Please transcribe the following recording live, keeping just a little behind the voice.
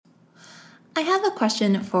I have a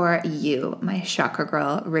question for you, my Chakra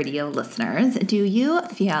Girl radio listeners. Do you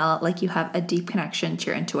feel like you have a deep connection to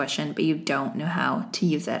your intuition, but you don't know how to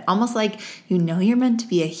use it? Almost like you know you're meant to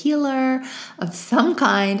be a healer of some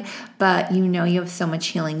kind, but you know you have so much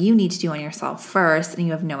healing you need to do on yourself first, and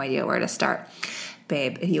you have no idea where to start.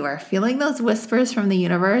 Babe, if you are feeling those whispers from the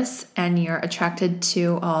universe and you're attracted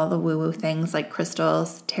to all the woo-woo things like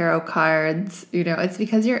crystals, tarot cards, it's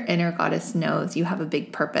because your inner goddess knows you have a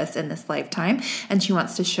big purpose in this lifetime and she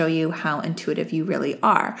wants to show you how intuitive you really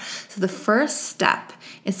are. So the first step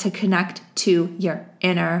is to connect to your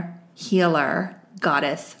inner healer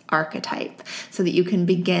goddess archetype so that you can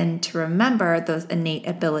begin to remember those innate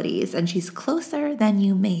abilities, and she's closer than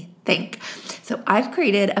you may think. So I've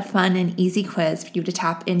created a fun and easy quiz for you to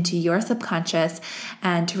tap into your subconscious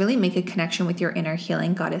and to really make a connection with your inner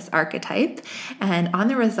healing goddess archetype. And on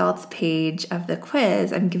the results page of the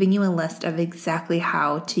quiz, I'm giving you a list of exactly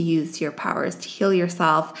how to use your powers to heal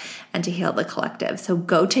yourself and to heal the collective. So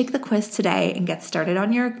go take the quiz today and get started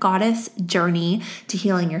on your goddess journey to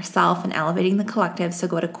healing yourself and elevating the collective. So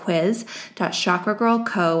go to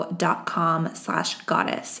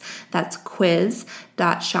quiz.chakragirlco.com/goddess. That's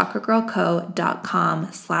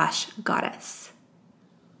quiz.chakragirlco.com/goddess.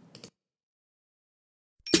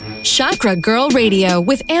 Chakra Girl Radio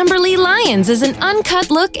with Amberly Lyons is an uncut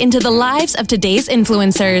look into the lives of today's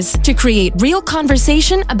influencers to create real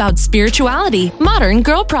conversation about spirituality, modern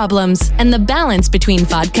girl problems, and the balance between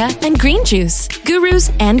vodka and green juice, gurus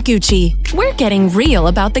and Gucci. We're getting real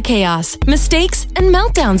about the chaos, mistakes, and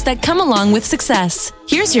meltdowns that come along with success.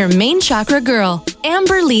 Here's your main chakra girl,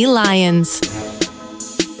 Amberly Lyons.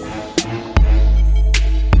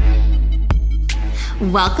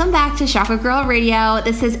 Welcome back to Chakra Girl Radio.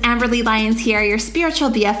 This is Amberly Lyons here, your spiritual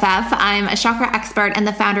BFF. I'm a chakra expert and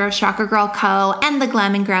the founder of Chakra Girl Co. and the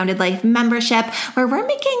Glam and Grounded Life membership, where we're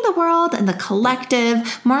making the world and the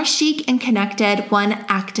collective more chic and connected, one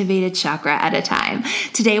activated chakra at a time.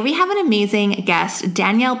 Today we have an amazing guest.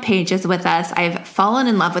 Danielle Page is with us. I've fallen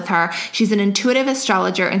in love with her. She's an intuitive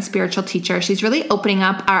astrologer and spiritual teacher. She's really opening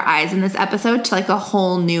up our eyes in this episode to like a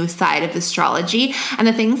whole new side of astrology. And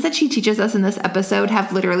the things that she teaches us in this episode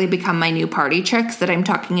have literally become my new party tricks that I'm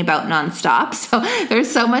talking about nonstop. So there's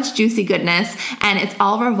so much juicy goodness, and it's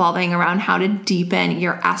all revolving around how to deepen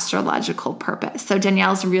your astrological purpose. So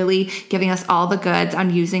Danielle's really giving us all the goods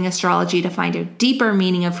on using astrology to find a deeper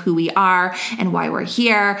meaning of who we are and why we're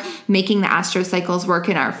here, making the astro cycles work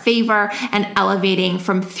in our favor, and elevating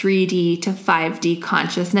from 3D to 5D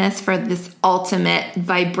consciousness for this ultimate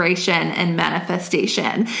vibration and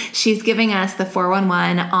manifestation. She's giving us the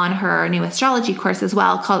 411 on her new astrology course as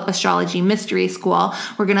well, called Astrology Mystery School.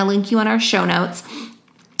 We're going to link you on our show notes.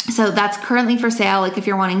 So that's currently for sale. Like if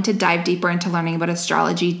you're wanting to dive deeper into learning about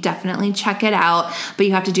astrology, definitely check it out. But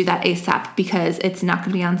you have to do that ASAP because it's not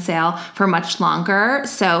going to be on sale for much longer.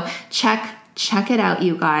 So check it out,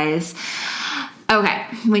 you guys. Okay,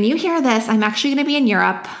 when you hear this, I'm actually going to be in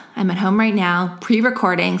Europe. I'm at home right now,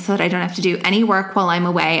 pre-recording so that I don't have to do any work while I'm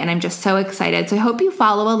away, and I'm just so excited. So I hope you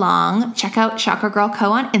follow along. Check out Chakra Girl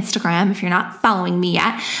Co. on Instagram if you're not following me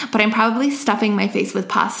yet, but I'm probably stuffing my face with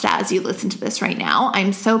pasta as you listen to this right now.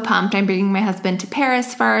 I'm so pumped. I'm bringing my husband to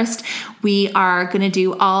Paris first. We are going to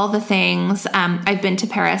do all the things. I've been to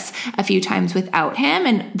Paris a few times without him,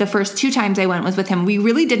 and the first 2 times I went was with him. We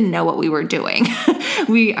really didn't know what we were doing.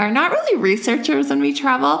 We are not really researchers when we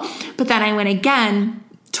travel, but then I went again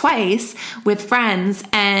twice with friends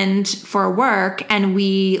and for work, and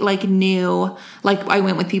we knew I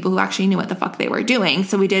went with people who actually knew what the fuck they were doing.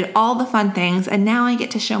 So we did all the fun things, and now I get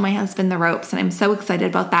to show my husband the ropes, and I'm so excited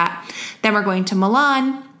about that. Then we're going to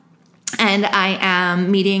Milan, and I am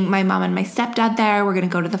meeting my mom and my stepdad there. We're going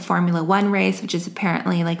to go to the Formula One race, which is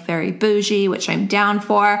apparently very bougie, which I'm down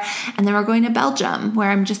for. And then we're going to Belgium,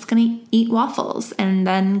 where I'm just going to eat waffles and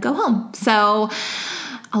then go home. So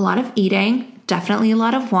a lot of eating, definitely a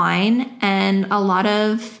lot of wine, and a lot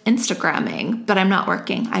of Instagramming, but I'm not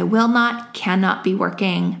working. I cannot be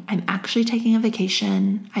working. I'm actually taking a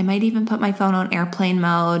vacation. I might even put my phone on airplane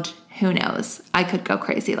mode. Who knows? I could go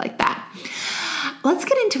crazy like that. Let's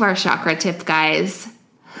get into our chakra tip, guys.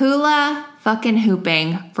 Hula fucking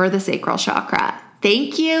hooping for the sacral chakra.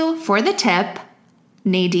 Thank you for the tip,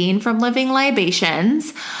 Nadine from Living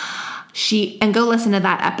Libations. And go listen to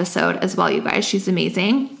that episode as well, you guys. She's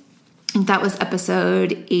amazing. I think that was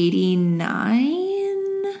episode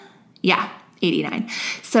 89. Yeah, 89.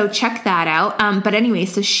 So check that out. But anyway,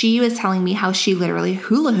 so she was telling me how she literally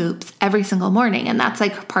hula hoops every single morning, and that's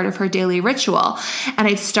part of her daily ritual. And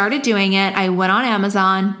I started doing it. I went on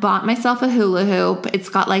Amazon, bought myself a hula hoop. It's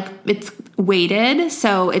got it's weighted,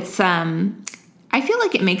 so it's I feel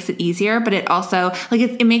like it makes it easier, but it also like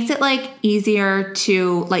it makes it like easier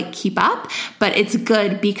to like keep up, but it's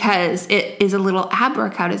good because it is a little ab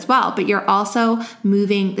workout as well, but you're also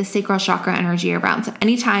moving the sacral chakra energy around. So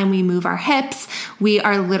anytime we move our hips, we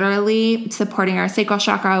are literally supporting our sacral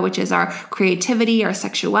chakra, which is our creativity, our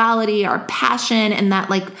sexuality, our passion, and that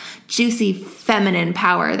like juicy feminine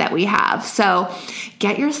power that we have. So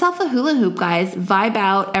get yourself a hula hoop, guys. Vibe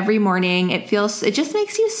out every morning. It just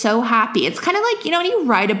makes you so happy. It's kind of like, when you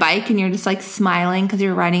ride a bike and you're just like smiling because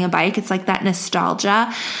you're riding a bike. It's like that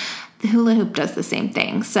nostalgia. The hula hoop does the same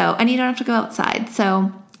thing. So, and you don't have to go outside.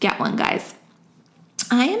 So get one, guys.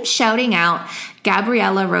 I am shouting out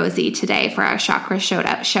Gabriella Rosie today for our chakra shout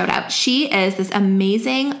out. She is this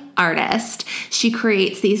amazing artist. She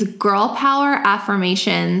creates these girl power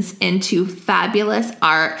affirmations into fabulous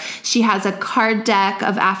art. She has a card deck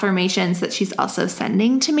of affirmations that she's also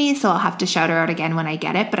sending to me, so I'll have to shout her out again when I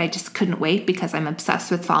get it, but I just couldn't wait because I'm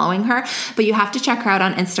obsessed with following her. But you have to check her out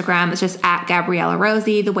on Instagram. It's just at Gabriella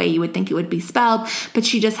Rosie, the way you would think it would be spelled, but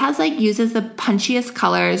she just has uses the punchiest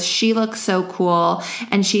colors. She looks so cool,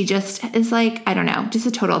 and she just is like, I don't know, just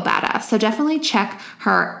a total badass. So definitely check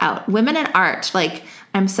her out. Women in art,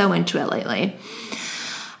 I'm so into it lately.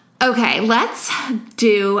 Okay, let's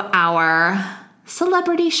do our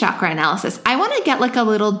celebrity chakra analysis. I want to get a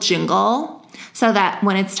little jingle so that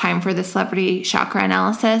when it's time for the celebrity chakra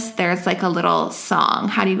analysis, there's a little song.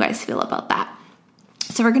 How do you guys feel about that?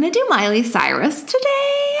 So we're going to do Miley Cyrus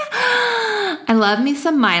today. I love me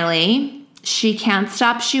some Miley. She can't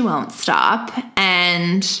stop, she won't stop.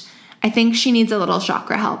 And I think she needs a little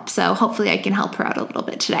chakra help. So hopefully I can help her out a little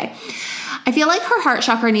bit today. I feel like her heart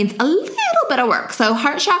chakra needs a little bit of work. So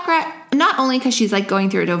heart chakra, not only because she's going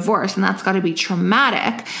through a divorce and that's got to be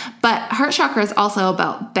traumatic, but heart chakra is also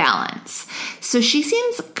about balance. So she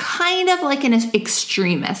seems kind of like an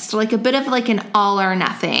extremist, a bit of an all or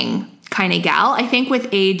nothing kind of gal. I think with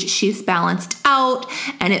age, she's balanced out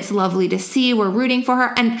and it's lovely to see. We're rooting for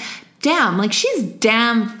her. And damn, she's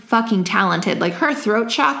damn fucking talented. Her throat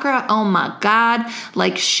chakra, oh my God,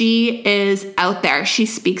 she is out there. She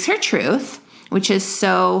speaks her truth, which is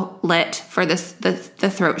so lit for the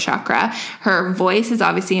throat chakra. Her voice is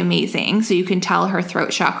obviously amazing, so you can tell her throat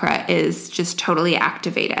chakra is just totally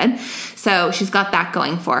activated. So she's got that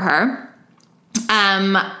going for her.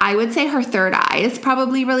 I would say her third eye is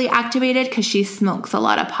probably really activated because she smokes a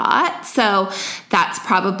lot of pot. So that's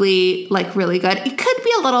probably really good. It could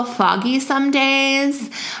be a little foggy some days,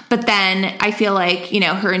 but then I feel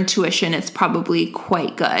her intuition is probably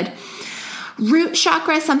quite good. Root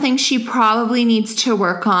chakra is something she probably needs to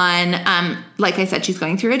work on. Like I said, she's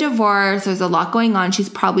going through a divorce. There's a lot going on. She's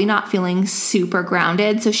probably not feeling super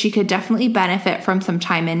grounded, so she could definitely benefit from some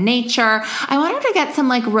time in nature. I want her to get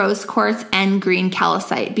some rose quartz and green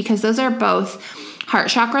calcite because those are both heart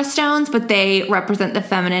chakra stones, but they represent the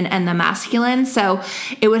feminine and the masculine. So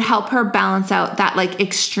it would help her balance out that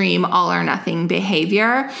extreme all or nothing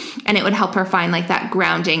behavior, and it would help her find that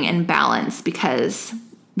grounding and balance because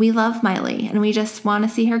we love Miley and we just want to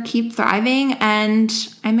see her keep thriving, and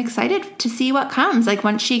I'm excited to see what comes.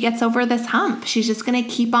 Once she gets over this hump, she's just going to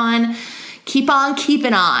keep on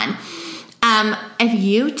keeping on. If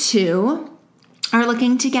you too are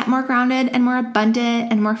looking to get more grounded and more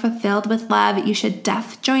abundant and more fulfilled with love, you should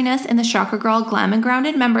join us in the Chakra Girl Glam and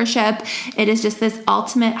Grounded membership. It is just this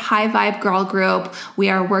ultimate high vibe girl group. We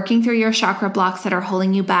are working through your chakra blocks that are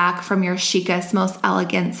holding you back from your chicest, most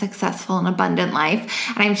elegant, successful, and abundant life.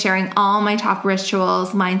 And I'm sharing all my top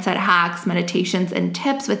rituals, mindset hacks, meditations, and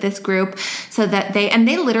tips with this group so that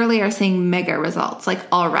they literally are seeing mega results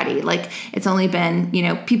already. It's only been,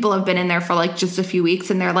 people have been in there for just a few weeks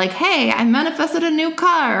and they're like, hey, I manifested a new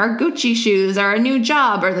car or Gucci shoes or a new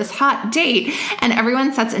job or this hot date. And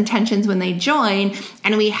everyone sets intentions when they join,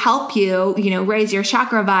 and we help you, raise your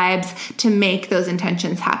chakra vibes to make those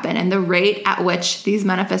intentions happen. And the rate at which these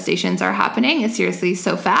manifestations are happening is seriously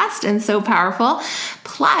so fast and so powerful.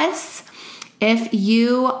 Plus, if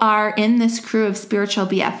you are in this crew of spiritual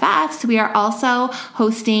BFFs, we are also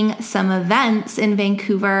hosting some events in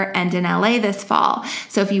Vancouver and in LA this fall.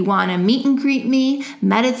 So if you want to meet and greet me,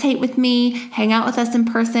 meditate with me, hang out with us in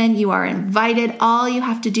person, you are invited. All you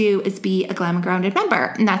have to do is be a Glam and Grounded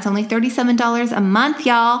member. And that's only $37 a month,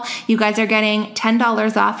 y'all. You guys are getting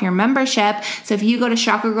 $10 off your membership. So if you go to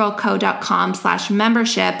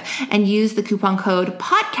chakragirlco.com/membership and use the coupon code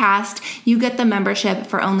podcast, you get the membership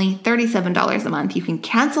for only $37 a month. You can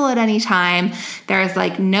cancel at any time. There's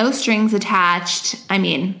no strings attached. I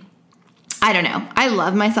mean, I don't know. I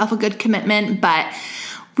love myself a good commitment, but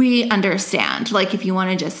we understand. If you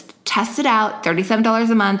want to just test it out,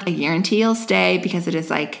 $37 a month, I guarantee you'll stay because it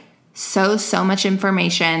is So much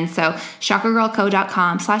information. So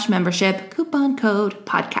chakragirlco.com/membership, coupon code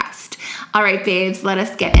podcast. All right, babes, let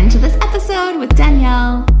us get into this episode with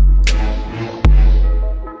Danielle.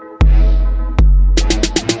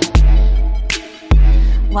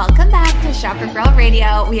 Welcome back to Chakra Girl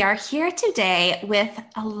Radio. We are here today with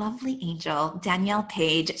a lovely angel, Danielle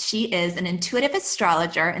Page. She is an intuitive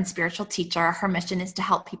astrologer and spiritual teacher. Her mission is to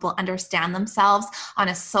help people understand themselves on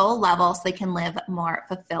a soul level so they can live more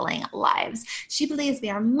fulfilling lives. She believes we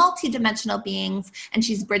are multidimensional beings, and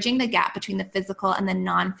she's bridging the gap between the physical and the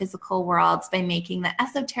non-physical worlds by making the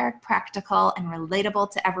esoteric practical and relatable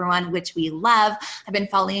to everyone, which we love. I've been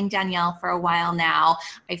following Danielle for a while now.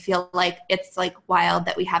 I feel like it's like wild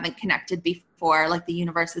that we haven't connected before, like the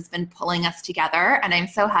universe has been pulling us together, and I'm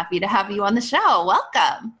so happy to have you on the show.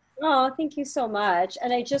 Welcome. Oh, thank you so much.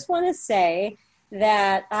 And I just want to say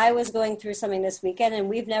that I was going through something this weekend and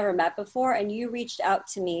we've never met before, and you reached out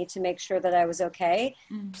to me to make sure that I was okay.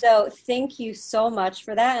 So thank you so much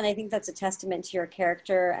for that. And I think that's a testament to your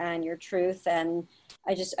character and your truth. And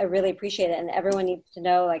I really appreciate it. And everyone needs to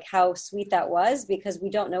know like how sweet that was, because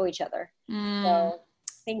we don't know each other. So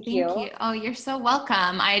Thank you. Oh, you're so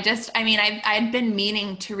welcome. I'd been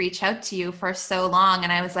meaning to reach out to you for so long,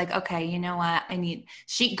 and I was like, okay, you know what?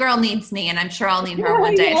 She girl needs me, and I'm sure I'll need her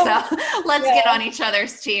one day. So let's get on each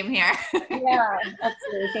other's team here. Yeah,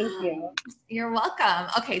 absolutely. Thank you. You're welcome.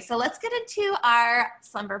 Okay. So let's get into our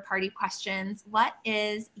slumber party questions. What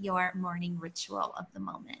is your morning ritual of the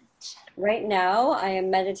moment? Right now, I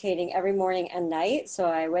am meditating every morning and night. So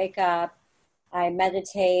I wake up, I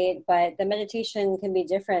meditate, but the meditation can be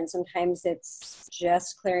different. Sometimes it's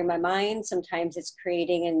just clearing my mind. Sometimes it's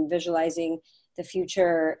creating and visualizing the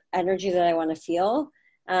future energy that I want to feel.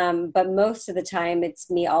 But most of the time it's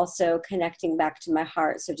me also connecting back to my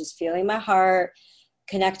heart. So just feeling my heart,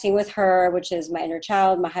 connecting with her, which is my inner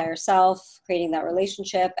child, my higher self, creating that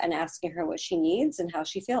relationship and asking her what she needs and how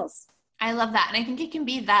she feels. I love that. And I think it can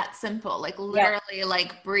be that simple, like literally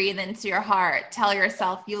like breathe into your heart, tell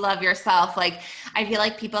yourself you love yourself. Like, I feel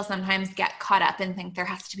like people sometimes get caught up and think there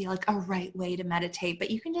has to be like a right way to meditate,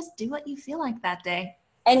 but you can just do what you feel like that day.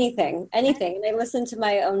 Anything. And I listen to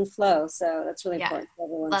my own flow. So that's really important for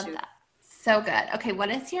everyone. Love that. So good. Okay.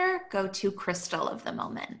 What is your go-to crystal of the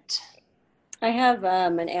moment? I have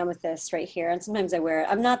an amethyst right here, and sometimes I wear it.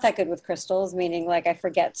 I'm not that good with crystals, meaning like I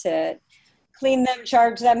forget to clean them,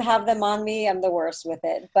 charge them, have them on me. I'm the worst with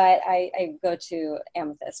it, but I go to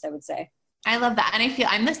amethyst, I would say. I love that. And I feel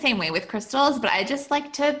I'm the same way with crystals, but I just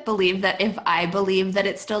like to believe that if I believe that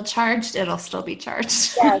it's still charged, it'll still be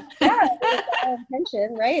charged. Yeah, it's our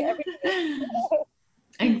intention, right?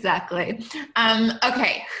 Exactly.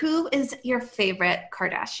 Okay. Who is your favorite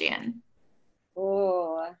Kardashian?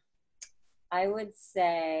 Oh, I would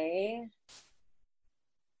say,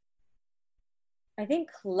 I think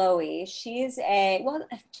Khloe.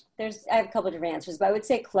 I have a couple of different answers, but I would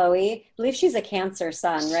say Khloe. I believe she's a Cancer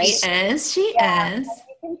sun, right? She is. You can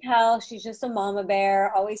tell she's just a mama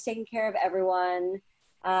bear, always taking care of everyone.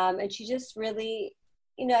 And she just really,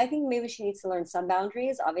 I think maybe she needs to learn some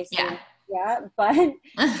boundaries, obviously. Yeah, but she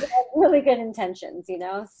has really good intentions,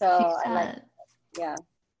 So I like it. Yeah.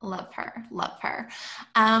 Love her.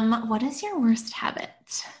 What is your worst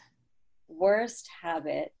habit? Worst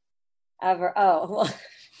habit ever. Oh, well,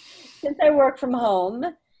 since I work from home,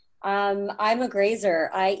 I'm a grazer.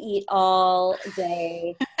 I eat all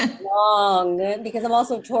day long because I'm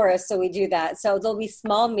also a Taurus, so we do that. So there'll be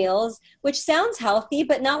small meals, which sounds healthy,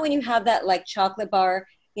 but not when you have that like chocolate bar,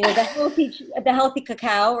 the healthy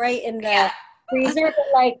cacao right in the freezer. But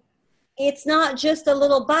like, it's not just a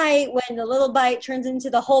little bite when the little bite turns into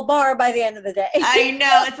the whole bar by the end of the day. I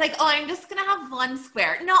know. It's like, I'm just going to have one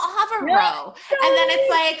square. No, I'll have a row. And then it's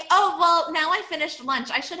like, well, now I finished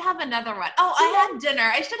lunch. I should have another one. Oh, I had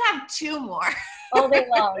dinner. I should have two more. All day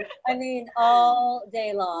long. All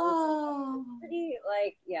day long. Oh. Pretty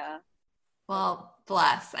Well,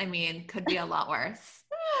 bless. Could be a lot worse.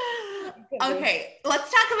 Okay,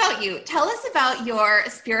 let's talk about you. Tell us about your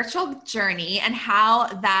spiritual journey and how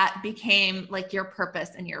that became like your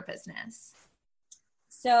purpose in your business.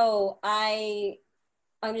 So I'm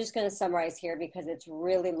just going to summarize here because it's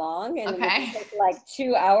really long and it takes like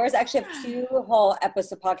 2 hours. Actually, I have 2 whole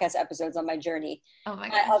podcast episodes on my journey. Oh my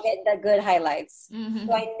gosh. I'll get the good highlights. Mm-hmm.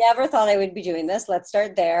 So I never thought I would be doing this. Let's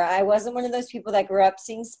start there. I wasn't one of those people that grew up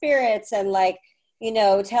seeing spirits and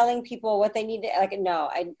telling people what they need to, no,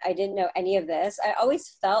 I didn't know any of this. I always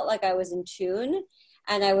felt like I was in tune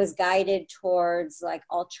and I was guided towards like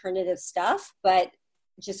alternative stuff, but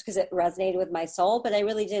just because it resonated with my soul, but I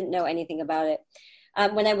really didn't know anything about it.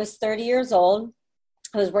 When I was 30 years old,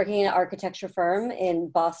 I was working in an architecture firm in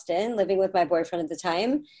Boston, living with my boyfriend at the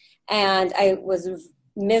time. And I was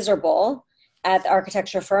miserable at the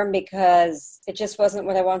architecture firm because it just wasn't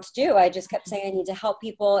what I wanted to do. I just kept saying I need to help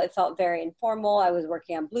people. It felt very informal. I was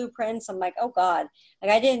working on blueprints. I'm like, oh God,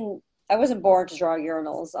 like I wasn't born to draw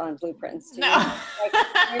urinals on blueprints. No.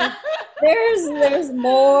 Like, there's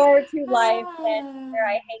more to life than where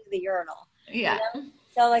I hang the urinal. Yeah. You know?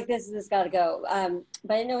 So like, this got to go.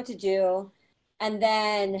 But I didn't know what to do. And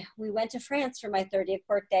then we went to France for my 30th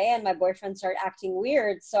birthday, and my boyfriend started acting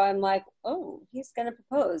weird. So I'm like, oh, he's going to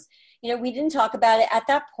propose. You know, we didn't talk about it at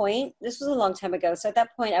that point. This was a long time ago. So at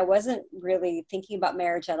that point, I wasn't really thinking about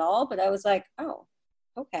marriage at all. But I was like, oh,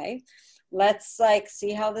 okay, let's like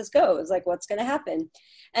see how this goes. Like, what's going to happen?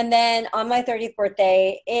 And then on my 30th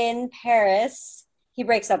birthday in Paris, he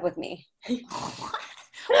breaks up with me.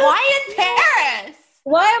 Why in Paris?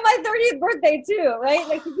 Why on my 30th birthday too, right?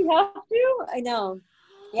 Like, did you have to? I know.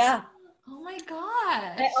 Yeah. Oh my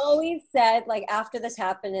gosh. I always said, like, after this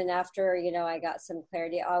happened and after, you know, I got some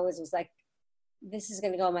clarity, I always was like, this is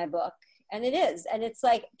going to go in my book. And it is. And it's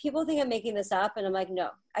like, people think I'm making this up. And I'm like, no,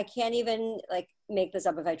 I can't even like make this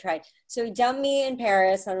up if I tried. So he dumped me in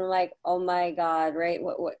Paris. And I'm like, oh my God, right?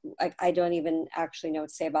 What, I don't even actually know what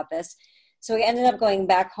to say about this. So we ended up going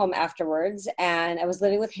back home afterwards, and I was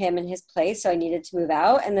living with him in his place, so I needed to move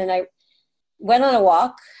out. And then I went on a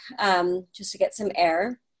walk just to get some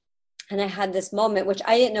air, and I had this moment, which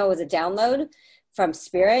I didn't know was a download from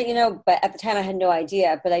spirit, you know, but at the time I had no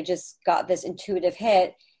idea, but I just got this intuitive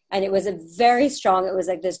hit, and it was a very strong, it was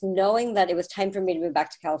like this knowing that it was time for me to move back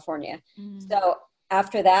to California. So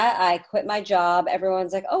after that, I quit my job.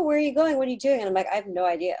 Everyone's like, oh, where are you going? What are you doing? And I'm like, I have no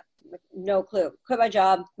idea. No clue. Quit my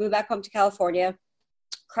job, moved back home to California,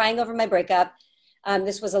 crying over my breakup.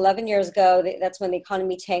 This was 11 years ago. That's when the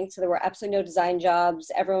economy tanked. So there were absolutely no design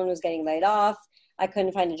jobs. Everyone was getting laid off. I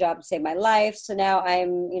couldn't find a job to save my life. So now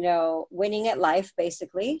I'm, you know, winning at life,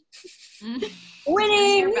 basically. Winning.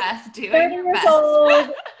 Doing your best. Doing 30 your years best.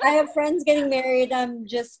 old. I have friends getting married. I'm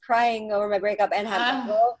just crying over my breakup and have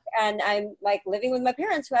broke. And I'm like living with my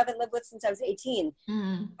parents who I haven't lived with since I was 18.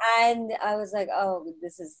 And I was like, oh,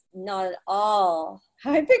 this is not at all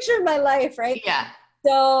how I pictured my life, right? Yeah.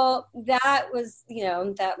 So that was, you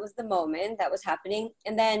know, that was the moment that was happening.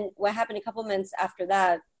 And then what happened a couple months after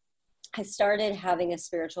that, I started having a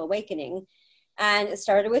spiritual awakening, and it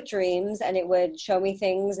started with dreams, and it would show me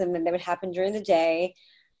things, and then they would happen during the day.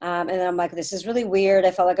 And then I'm like, this is really weird.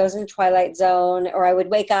 I felt like I was in a twilight zone, or I would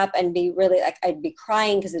wake up and be really like, I'd be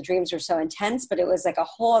crying because the dreams were so intense, but it was like a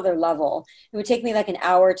whole other level. It would take me like an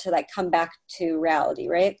hour to like come back to reality.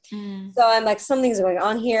 Right. So I'm like, something's going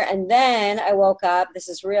on here. And then I woke up, this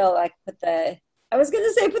is real. Like put the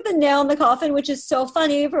nail in the coffin, which is so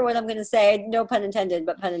funny for what I'm going to say. No pun intended,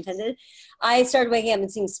 but pun intended. I started waking up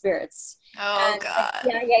and seeing spirits. Oh, God.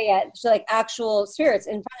 Yeah. So like actual spirits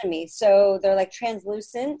in front of me. So they're like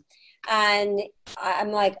translucent. And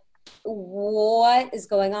I'm like, what is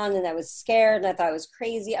going on? And I was scared, and I thought I was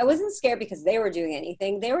crazy. I wasn't scared because they were doing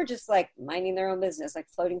anything. They were just like minding their own business, like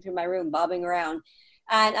floating through my room, bobbing around.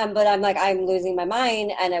 And but I'm like, I'm losing my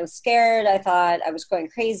mind, and I was scared. I thought I was going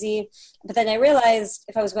crazy, but then I realized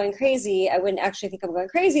if I was going crazy, I wouldn't actually think I'm going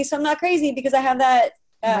crazy. So I'm not crazy because I have that.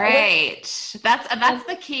 Right. That's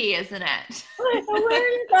the key, isn't it?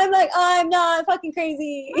 Awareness. I'm like, I'm not fucking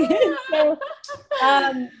crazy. So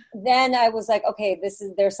then I was like, okay,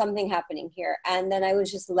 there's something happening here, and then I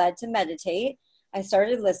was just led to meditate. I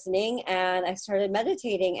started listening and I started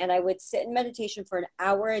meditating, and I would sit in meditation for an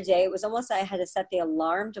hour a day. It was almost like I had to set the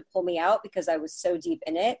alarm to pull me out because I was so deep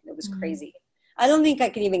in it. It was crazy. I don't think I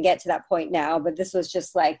could even get to that point now, but this was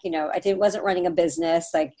just like, you know, wasn't running a business.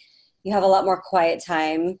 Like you have a lot more quiet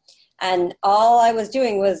time, and all I was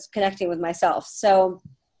doing was connecting with myself. So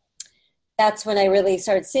that's when I really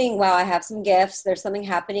started seeing, wow, I have some gifts. There's something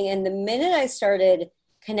happening. And the minute I started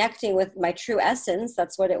connecting with my true essence,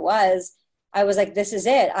 that's what it was. I was like, this is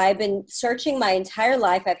it. I've been searching my entire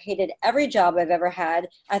life. I've hated every job I've ever had.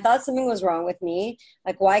 I thought something was wrong with me.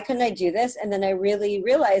 Like, why couldn't I do this? And then I really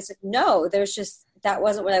realized, no, that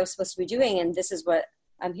wasn't what I was supposed to be doing. And this is what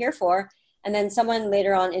I'm here for. And then someone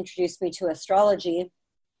later on introduced me to astrology.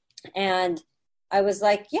 And I was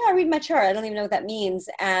like, yeah, I read my chart. I don't even know what that means.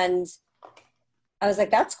 And I was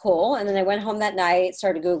like, that's cool. And then I went home that night,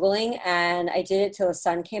 started Googling, and I did it till the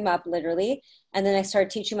sun came up, literally. And then I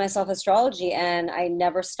started teaching myself astrology, and I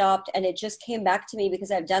never stopped. And it just came back to me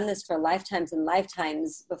because I've done this for lifetimes and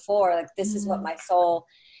lifetimes before. Like, this is what my soul,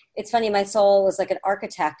 it's funny, my soul was like an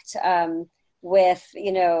architect with,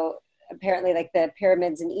 you know, apparently like the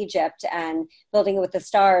pyramids in Egypt and building it with the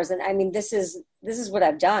stars. And I mean, this is what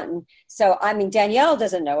I've done. So, I mean, Danielle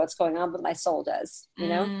doesn't know what's going on, but my soul does, you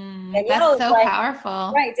know? That's so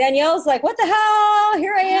powerful. Right. Danielle's like, what the hell?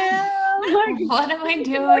 Here I am. What am I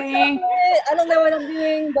doing? I don't know what I'm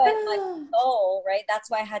doing, but my soul, right?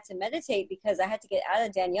 That's why I had to meditate, because I had to get out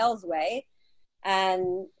of Danielle's way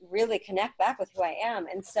and really connect back with who I am.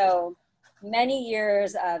 And so many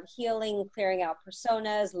years of healing, clearing out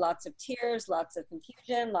personas, lots of tears, lots of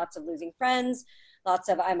confusion, lots of losing friends, lots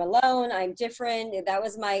of I'm alone, I'm different. That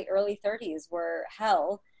was my early 30s were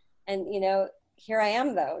hell. And, you know, here I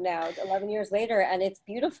am though now 11 years later, and it's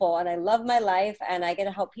beautiful and I love my life and I get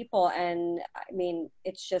to help people. And I mean,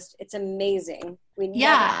 it's amazing.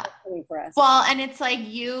 For us. Well, and it's like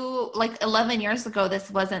like 11 years ago,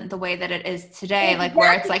 this wasn't the way that it is today. Like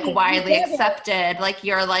where it's like widely accepted. Like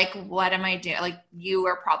you're like, what am I doing? Like you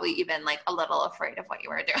were probably even like a little afraid of what you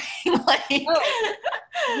were doing. Like, you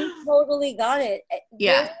totally got it.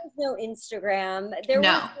 Yeah. There was no Instagram. There was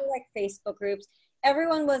no like Facebook groups.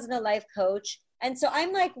 Everyone wasn't a life coach. And so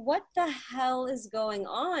I'm like, what the hell is going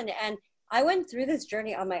on? And I went through this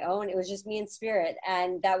journey on my own. It was just me and spirit.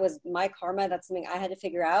 And that was my karma. That's something I had to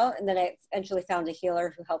figure out. And then I eventually found a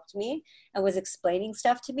healer who helped me and was explaining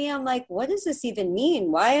stuff to me. I'm like, what does this even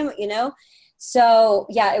mean? Why am, you know? So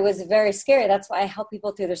yeah, it was very scary. That's why I help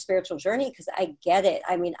people through their spiritual journey, because I get it.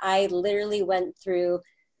 I mean, I literally went through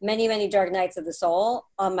many, many dark nights of the soul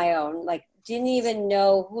on my own. Like, didn't even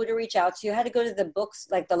know who to reach out to. I had to go to the books,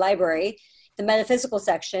 like the library, the metaphysical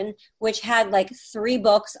section, which had like 3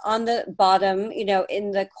 books on the bottom, you know,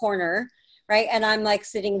 in the corner, right? And I'm like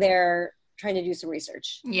sitting there trying to do some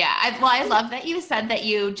research. Yeah. I love that you said that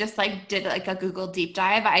you just like did like a Google deep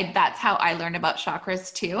dive. That's how I learned about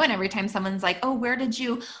chakras too. And every time someone's like, oh, where did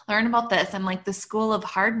you learn about this? I'm like, the School of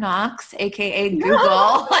Hard Knocks, AKA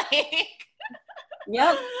Google. Like,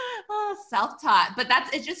 yep. Oh, self-taught. But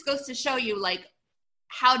it just goes to show you like,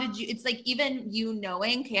 how did you, it's like, even you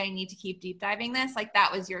knowing, okay, I need to keep deep diving this. Like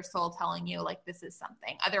that was your soul telling you like, this is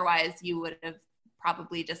something. Otherwise you would have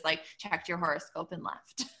probably just like checked your horoscope and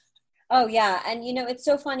left. Oh yeah. And you know, it's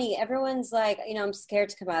so funny. Everyone's like, you know, I'm scared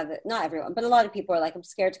to come out of it. Not everyone, but a lot of people are like, I'm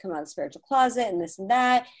scared to come out of the spiritual closet and this and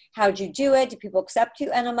that. How'd you do it? Do people accept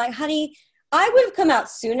you? And I'm like, honey, I would have come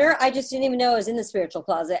out sooner. I just didn't even know I was in the spiritual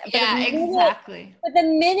closet. Yeah, exactly. But the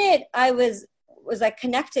minute I was like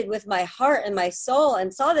connected with my heart and my soul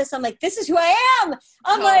and saw this, I'm like, this is who I am.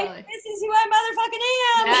 I'm like, this is who I motherfucking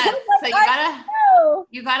am. Yes. So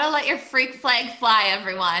you gotta let your freak flag fly,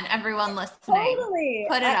 everyone listening. Totally.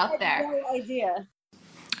 Put it out there. No idea.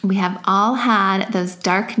 We have all had those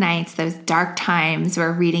dark nights, those dark times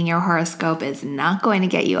where reading your horoscope is not going to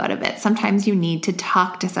get you out of it. Sometimes you need to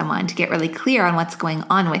talk to someone to get really clear on what's going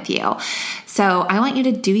on with you. So I want you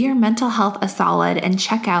to do your mental health a solid and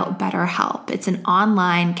check out BetterHelp. It's an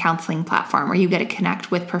online counseling platform where you get to connect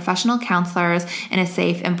with professional counselors in a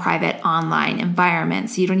safe and private online environment.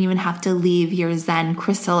 So you don't even have to leave your Zen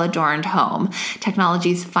crystal-adorned home. Technology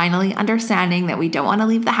is finally understanding that we don't want to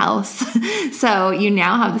leave the house. So you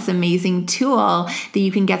now have this amazing tool that you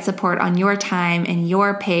can get support on your time and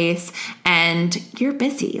your pace, and you're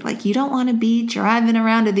busy. Like you don't want to be driving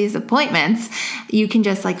around to these appointments. You can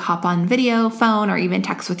just like hop on video, phone, or even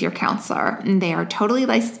text with your counselor. And they are totally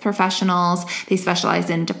licensed professionals. They specialize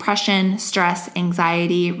in depression, stress,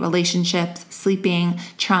 anxiety, relationships, sleeping,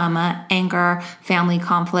 trauma, anger, family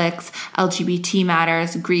conflicts, LGBT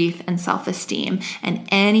matters, grief, and self-esteem. And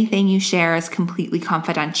anything you share is completely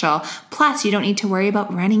confidential. Plus, you don't need to worry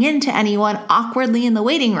about running into anyone awkwardly in the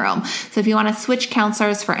waiting room. So if you want to switch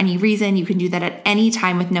counselors for any reason, you can do that at any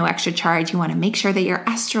time with no extra charge. You want to make sure that you're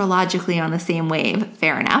astrologically on the same wave.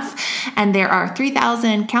 Fair enough. And there are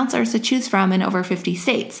 3,000 counselors to choose from in over 50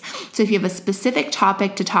 states. So if you have a specific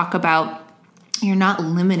topic to talk about, you're not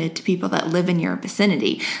limited to people that live in your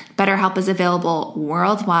vicinity. BetterHelp is available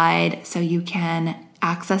worldwide, so you can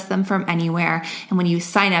access them from anywhere. And when you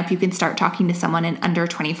sign up, you can start talking to someone in under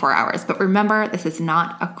 24 hours. But remember, this is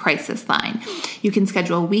not a crisis line. You can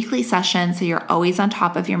schedule weekly sessions so you're always on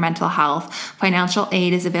top of your mental health. Financial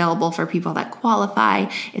aid is available for people that qualify.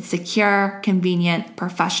 It's secure, convenient,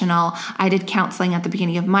 professional. I did counseling at the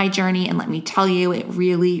beginning of my journey, and let me tell you, it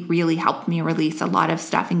really, really helped me release a lot of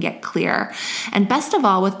stuff and get clear. And best of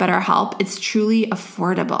all, with BetterHelp, it's truly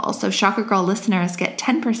affordable. So Chakra Girl listeners get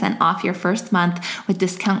 10% off your first month with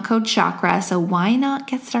discount code CHAKRA. So why not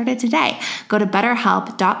get started today? Go to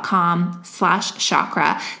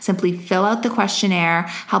betterhelp.com/chakra. Simply fill out the questionnaire,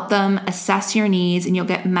 help them assess your needs, and you'll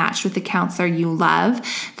get matched with the counselor you love.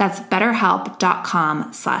 That's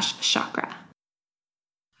betterhelp.com/chakra.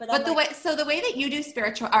 But the way that you do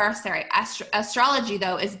astrology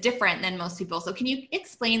though is different than most people. So can you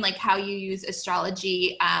explain like how you use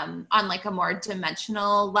astrology on like a more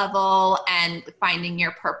dimensional level and finding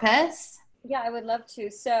your purpose? Yeah, I would love to.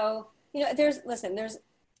 So, there's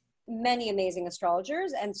many amazing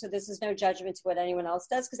astrologers. And so this is no judgment to what anyone else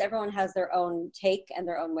does, because everyone has their own take and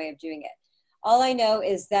their own way of doing it. All I know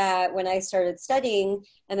is that when I started studying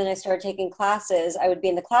and then I started taking classes, I would be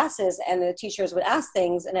in the classes and the teachers would ask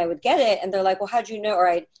things and I would get it. And they're like, well, how'd you know? Or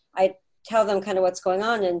I'd tell them kind of what's going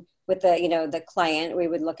on. And with the client, we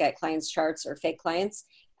would look at clients' charts or fake clients.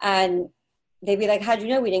 And they'd be like, how'd you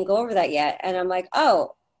know? We didn't go over that yet. And I'm like,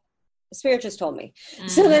 oh, the spirit just told me. Mm-hmm.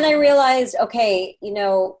 So then I realized, okay,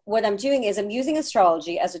 what I'm doing is I'm using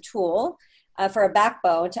astrology as a tool for a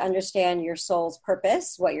backbone to understand your soul's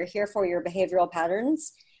purpose, what you're here for, your behavioral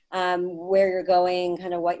patterns, where you're going,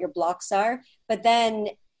 kind of what your blocks are. But then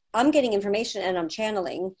I'm getting information and I'm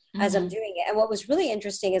channeling as I'm doing it. And what was really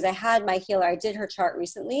interesting is I had my healer, I did her chart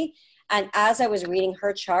recently. And as I was reading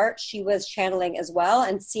her chart, she was channeling as well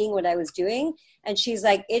and seeing what I was doing. And she's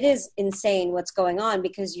like, it is insane what's going on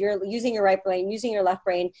because you're using your right brain, using your left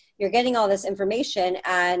brain, you're getting all this information.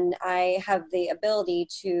 And I have the ability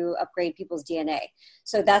to upgrade people's DNA.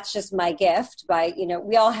 So that's just my gift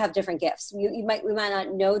we all have different gifts. We might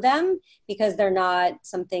not know them because they're not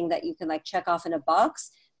something that you can like check off in a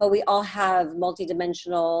box, but we all have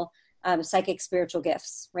multidimensional psychic spiritual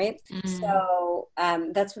gifts, right? So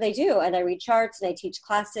that's what I do. And I read charts and I teach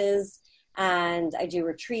classes and I do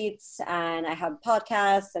retreats and I have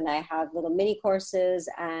podcasts and I have little mini courses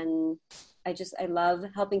and I love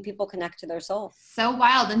helping people connect to their soul. So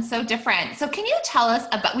wild and so different. So can you tell us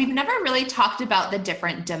we've never really talked about the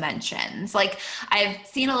different dimensions. Like I've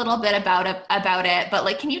seen a little bit about it, but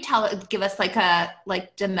like, can you give us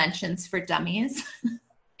like dimensions for dummies?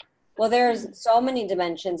 Well, there's so many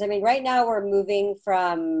dimensions. I mean, right now we're moving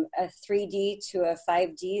from a 3D to a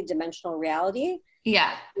 5D dimensional reality.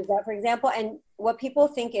 Yeah. Is that, for example? And what people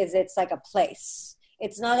think is it's like a place.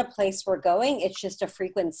 It's not a place we're going. It's just a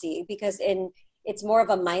frequency because it's more of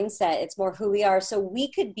a mindset. It's more who we are. So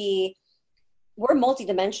we're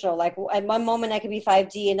multidimensional. Like at one moment I could be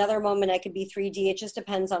 5D, another moment I could be 3D. It just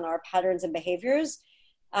depends on our patterns and behaviors.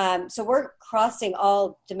 So we're crossing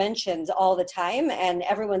all dimensions all the time and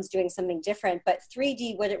everyone's doing something different. But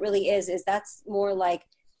 3D, what it really is that's more like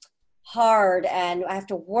hard and I have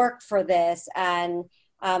to work for this and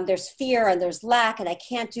there's fear and there's lack and I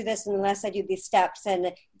can't do this unless I do these steps and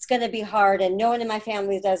it's going to be hard and no one in my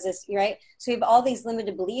family does this, right? So we have all these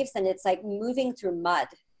limited beliefs and it's like moving through mud,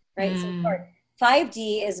 right? So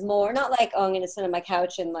 5D is more not like, oh, I'm going to sit on my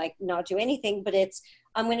couch and like not do anything, but it's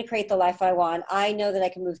I'm going to create the life I want. I know that I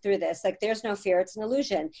can move through this. Like there's no fear. It's an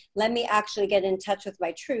illusion. Let me actually get in touch with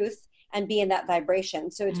my truth and be in that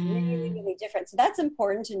vibration. So it's really, really different. So that's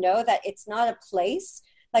important to know that it's not a place.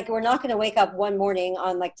 Like we're not going to wake up one morning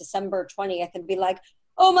on like December 20th and be like,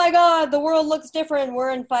 oh my God, the world looks different.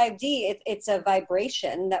 We're in 5D. It's a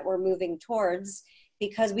vibration that we're moving towards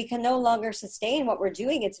because we can no longer sustain what we're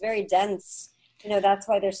doing. It's very dense. That's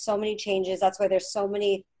why there's so many changes. That's why there's so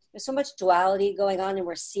much duality going on and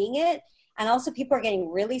we're seeing it. And also people are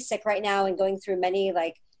getting really sick right now and going through many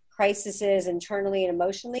like crises internally and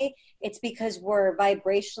emotionally. It's because we're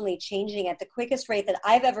vibrationally changing at the quickest rate that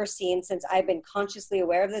I've ever seen since I've been consciously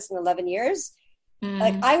aware of this in 11 years.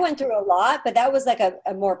 Like I went through a lot, but that was like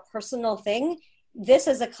a more personal thing. This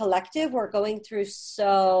as a collective, we're going through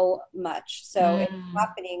so much. So it's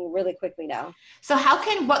happening really quickly now. So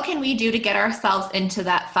what can we do to get ourselves into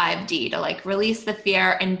that 5D to like release the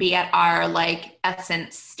fear and be at our like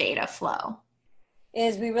essence state of flow?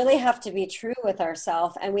 Is we really have to be true with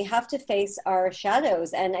ourselves and we have to face our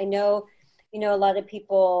shadows. And I know, a lot of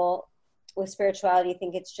people with spirituality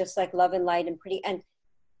think it's just like love and light and pretty, and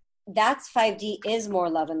that's 5D is more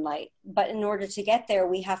love and light. But in order to get there,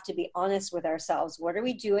 we have to be honest with ourselves. What are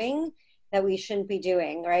we doing that we shouldn't be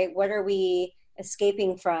doing, right? What are we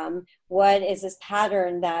escaping from? What is this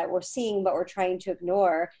pattern that we're seeing, but we're trying to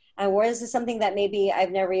ignore? And what is this something that maybe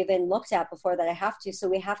I've never even looked at before that I have to? So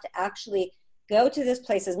we have to actually go to these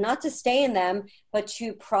places, not to stay in them, but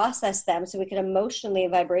to process them so we can emotionally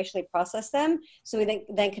and vibrationally process them so we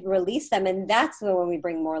then can release them. And that's when we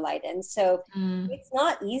bring more light in. So it's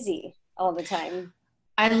not easy all the time.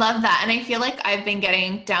 I love that. And I feel like I've been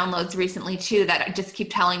getting downloads recently too, that just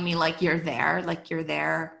keep telling me like, you're there,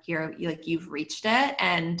 you've reached it.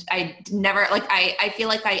 And I never, I feel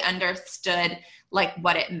like I understood like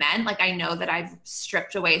what it meant. Like, I know that I've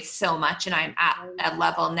stripped away so much and I'm at a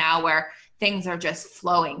level now where things are just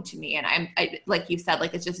flowing to me. And I like you said,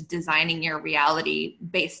 like, it's just designing your reality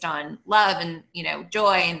based on love and, you know,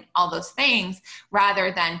 joy and all those things,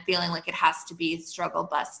 rather than feeling like it has to be struggle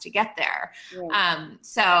bus to get there. Yeah.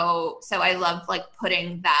 So I love like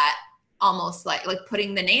putting that, almost like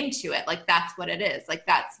putting the name to it. Like, that's what it is. Like,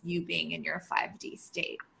 that's you being in your 5D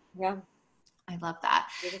state. Yeah. I love that.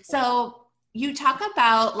 Beautiful. So you talk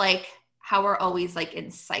about like how we're always like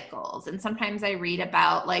in cycles. And sometimes I read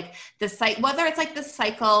about like whether it's like the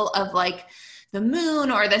cycle of like the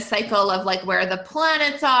moon or the cycle of like where the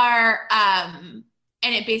planets are. And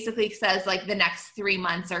it basically says like the next 3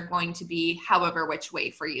 months are going to be however which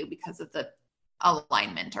way for you because of the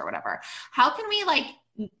alignment or whatever. How can we like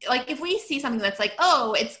if we see something that's like,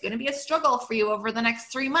 oh, it's going to be a struggle for you over the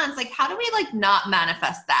next 3 months, like, how do we like not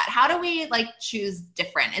manifest that? How do we like choose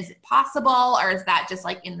different? Is it possible, or is that just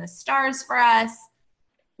like in the stars for us?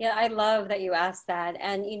 Yeah, I love that you asked that.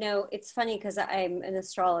 And, you know, it's funny because I'm an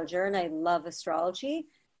astrologer and I love astrology,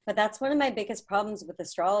 but that's one of my biggest problems with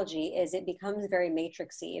astrology is it becomes very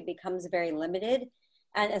matrixy. It becomes very limited.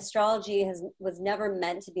 And astrology was never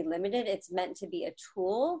meant to be limited. It's meant to be a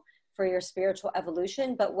tool for your spiritual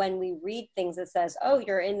evolution. But when we read things that says, oh,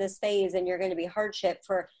 you're in this phase and you're going to be hardship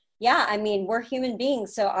yeah, I mean, we're human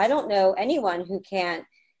beings. So I don't know anyone who can't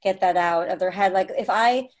get that out of their head. Like if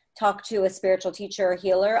I talk to a spiritual teacher or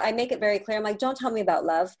healer, I make it very clear. I'm like, don't tell me about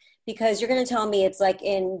love because you're going to tell me it's like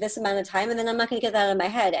in this amount of time. And then I'm not going to get that out of my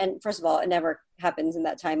head. And first of all, it never happens in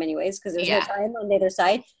that time anyways, because there's no time on the other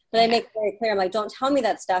side. But I make it very clear. I'm like, don't tell me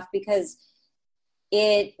that stuff because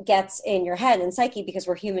it gets in your head and psyche because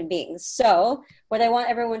we're human beings. So what I want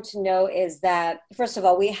everyone to know is that, first of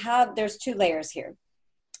all, there's 2 layers here.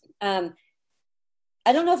 I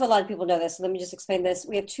don't know if a lot of people know this. So let me just explain this.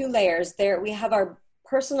 We have 2 layers there. We have our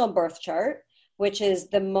personal birth chart, which is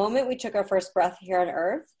the moment we took our first breath here on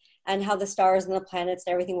Earth and how the stars and the planets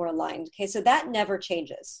and everything were aligned. Okay. So that never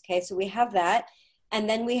changes. Okay. So we have that. And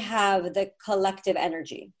then we have the collective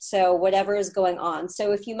energy. So whatever is going on.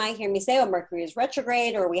 So if you might hear me say, oh, Mercury is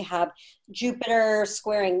retrograde, or we have Jupiter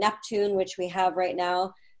squaring Neptune, which we have right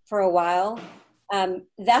now for a while,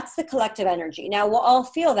 that's the collective energy. Now we'll all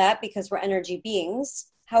feel that because we're energy beings.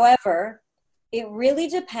 However, it really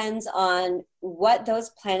depends on what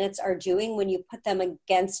those planets are doing when you put them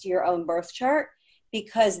against your own birth chart,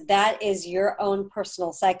 because that is your own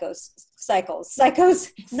personal cycles. That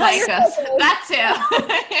too.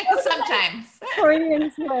 Sometimes. Freudian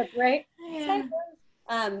slip, right? Yeah.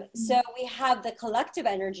 So we have the collective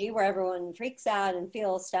energy where everyone freaks out and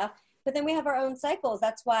feels stuff, but then we have our own cycles.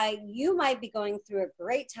 That's why you might be going through a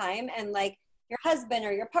great time and like your husband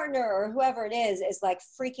or your partner or whoever it is like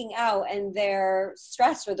freaking out and they're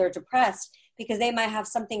stressed or they're depressed because they might have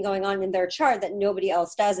something going on in their chart that nobody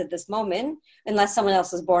else does at this moment, unless someone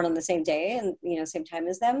else was born on the same day and, you know, same time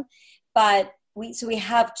as them. But we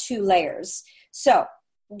have 2 layers. So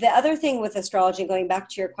the other thing with astrology, going back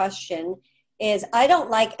to your question, is I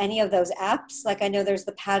don't like any of those apps. Like I know there's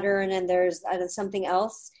the Pattern and there's something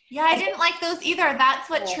else. Yeah, I didn't like those either. That's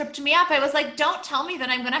what tripped me up. I was like, don't tell me that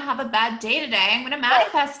I'm going to have a bad day today. I'm going to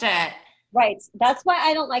manifest it. Right. That's why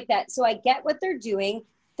I don't like that. So I get what they're doing.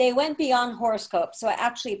 They went beyond horoscopes. So I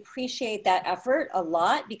actually appreciate that effort a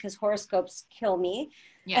lot because horoscopes kill me.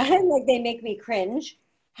 Yeah. And like they make me cringe.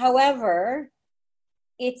 However,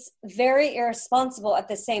 it's very irresponsible at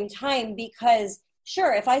the same time because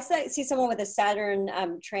sure, if I see someone with a Saturn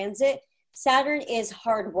transit, Saturn is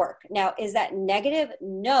hard work. Now, is that negative?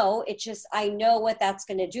 No, it's just I know what that's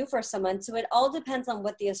going to do for someone. So it all depends on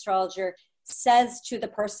what the astrologer says to the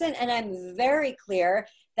person. And I'm very clear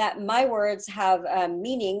that my words have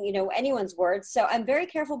meaning, you know, anyone's words. So I'm very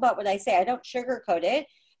careful about what I say. I don't sugarcoat it,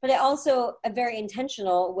 but I also am very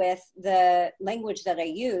intentional with the language that I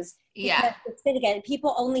use. Yeah. Then again,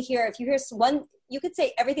 people only hear, if you hear one, you could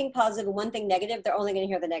say everything positive and one thing negative, they're only going to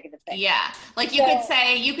hear the negative thing. Yeah. Like you could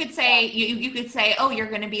say, oh, you're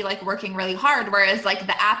going to be like working really hard. Whereas like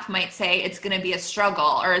the app might say it's going to be a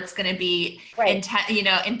struggle or it's going to be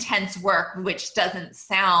intense work, which doesn't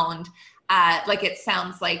sound like it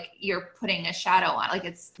sounds like you're putting a shadow on, like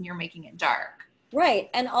you're making it dark. Right.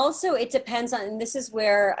 And also it depends on, and this is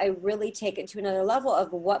where I really take it to another level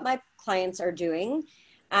of what my clients are doing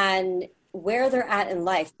and where they're at in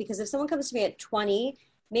life. Because if someone comes to me at 20,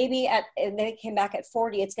 maybe and they came back at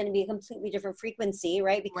 40, it's going to be a completely different frequency,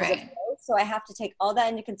 right? Because of growth. So I have to take all that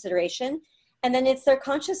into consideration. And then it's their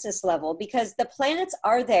consciousness level, because the planets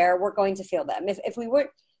are there. We're going to feel them.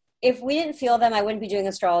 If we didn't feel them, I wouldn't be doing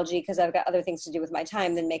astrology because I've got other things to do with my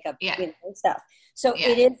time than makeup and stuff. So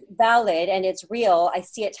it is valid and it's real. I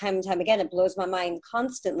see it time and time again. It blows my mind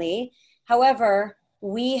constantly. However,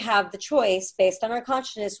 we have the choice based on our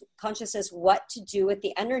consciousness, what to do with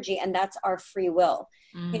the energy. And that's our free will.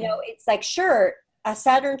 It's like, sure, a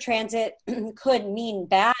Saturn transit could mean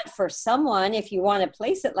bad for someone if you want to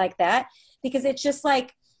place it like that, because it's just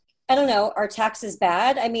like, I don't know, are taxes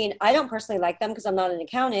bad? I mean, I don't personally like them because I'm not an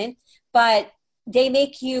accountant, but they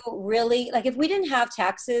make you really, like, if we didn't have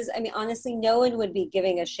taxes, I mean, honestly, no one would be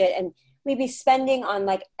giving a shit, and we'd be spending on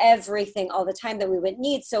like everything all the time that we would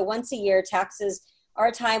need. So once a year, taxes are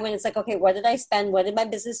a time when it's like, okay, what did I spend? What did my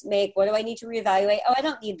business make? What do I need to reevaluate? Oh, I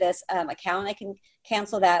don't need this account. I can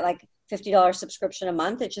cancel that like $50 subscription a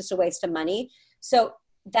month. It's just a waste of money. So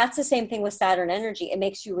that's the same thing with Saturn energy. It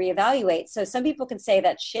makes you reevaluate. So some people can say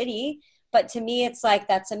that's shitty, but to me, it's like,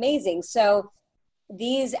 that's amazing. So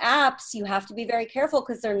these apps, you have to be very careful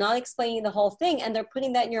because they're not explaining the whole thing, and they're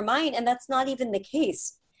putting that in your mind. And that's not even the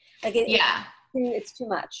case. Like it's too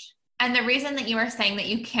much. And the reason that you were saying that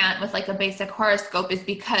you can't with like a basic horoscope is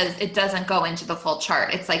because it doesn't go into the full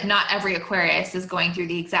chart. It's like not every Aquarius is going through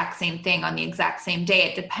the exact same thing on the exact same day.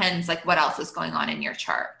 It depends like what else is going on in your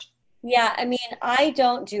chart. Yeah, I mean, I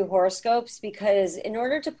don't do horoscopes because in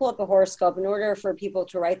order to pull up a horoscope, in order for people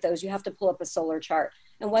to write those, you have to pull up a solar chart.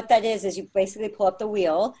 And what that is you basically pull up the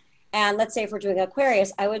wheel. And let's say if we're doing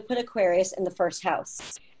Aquarius, I would put Aquarius in the first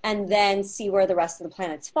house and then see where the rest of the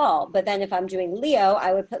planets fall. But then if I'm doing Leo,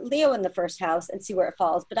 I would put Leo in the first house and see where it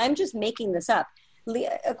falls. But I'm just making this up.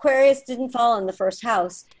 Aquarius didn't fall in the first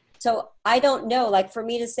house. So I don't know, like for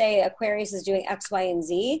me to say Aquarius is doing X, Y, and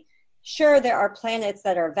Z, sure, there are planets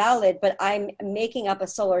that are valid, but I'm making up a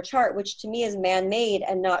solar chart, which to me is man-made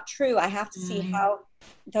and not true. I have to see how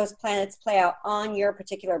those planets play out on your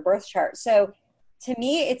particular birth chart. So to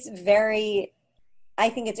me, I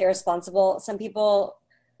think it's irresponsible. Some people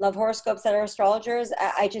love horoscopes that are astrologers.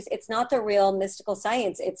 It's not the real mystical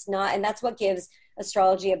science. It's not. And that's what gives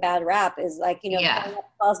astrology a bad rap is like,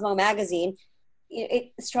 Cosmo magazine.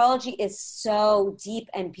 Astrology is so deep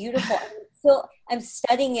and beautiful. I'm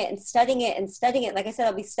studying it and studying it and studying it. Like I said,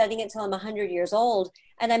 I'll be studying it till I'm 100 years old,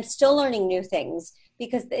 and I'm still learning new things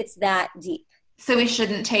because it's that deep. So we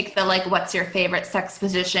shouldn't take the like, what's your favorite sex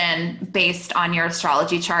position based on your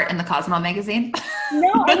astrology chart in the Cosmo magazine?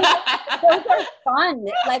 No, I mean, those are fun.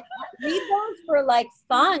 Like read those for like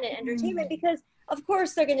fun and entertainment because of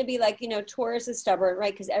course they're going to be like, Taurus is stubborn,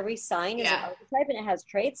 right? Because every sign is an archetype and it has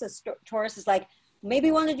traits. So Taurus is like, maybe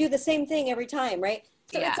want to do the same thing every time, right?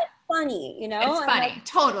 So it's like funny, It's funny, like,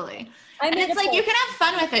 totally. And it's like you can have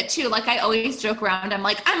fun with it too. Like I always joke around. I'm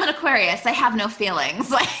like, I'm an Aquarius. I have no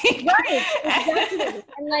feelings. Like right, exactly.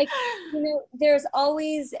 And like there's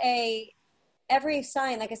always every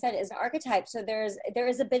sign, like I said, is an archetype. So there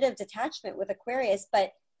is a bit of detachment with Aquarius,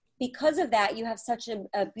 but because of that, you have such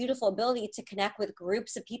a beautiful ability to connect with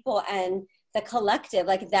groups of people and the collective.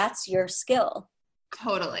 Like that's your skill.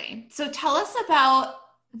 Totally. So tell us about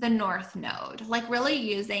the North Node, like really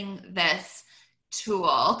using this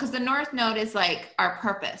tool, because the North Node is like our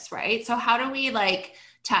purpose, right? So how do we like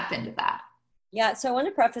tap into that? Yeah. So I want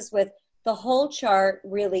to preface with the whole chart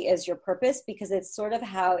really is your purpose because it's sort of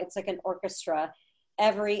how it's like an orchestra.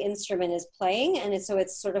 Every instrument is playing. And so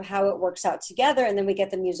it's sort of how it works out together. And then we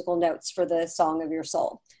get the musical notes for the song of your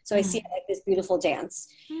soul. So I see it like this beautiful dance.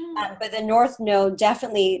 But the North Node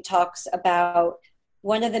definitely talks about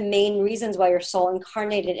one of the main reasons why your soul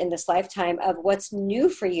incarnated in this lifetime of what's new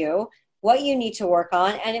for you, what you need to work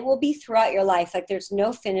on, and it will be throughout your life. Like there's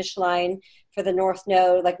no finish line for the North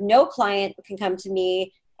Node. Like no client can come to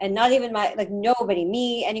me and not even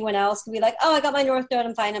nobody, anyone else can be like, oh, I got my North Node.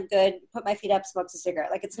 I'm fine. I'm good. Put my feet up, smokes a cigarette.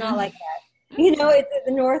 Like it's not like that.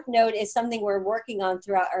 The North Node is something we're working on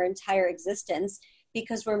throughout our entire existence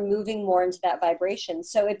because we're moving more into that vibration.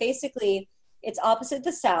 So it's opposite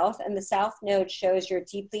the South, and the South Node shows your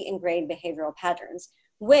deeply ingrained behavioral patterns,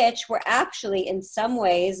 which we're actually in some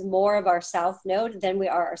ways more of our South Node than we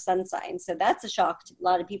are our sun sign. So that's a shock to a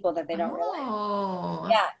lot of people that they don't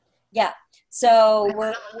realize. Yeah. So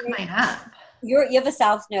you have a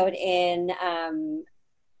South Node in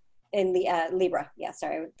the Libra. Yeah,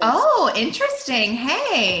 sorry. Oh, interesting.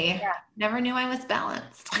 Hey, never knew I was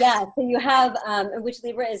balanced. Yeah, so you have, which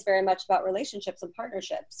Libra is very much about relationships and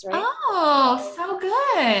partnerships, right? Oh, so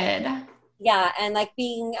good. Yeah, and like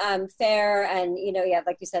being fair and,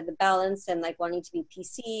 like you said, the balance and like wanting to be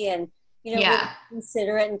PC and, really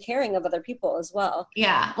considerate and caring of other people as well.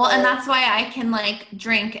 Yeah. Well, and that's why I can like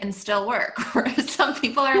drink and still work. Whereas some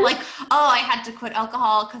people are like, oh, I had to quit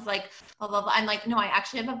alcohol because like, blah, blah, blah. I'm like, no, I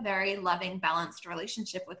actually have a very loving, balanced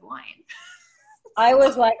relationship with wine. I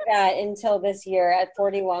was like that until this year at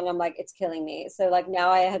 41. I'm like, it's killing me. So like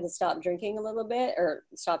now I had to stop drinking a little bit or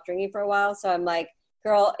stop drinking for a while. So I'm like,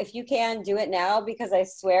 girl, if you can do it now, because I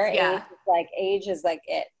swear age is like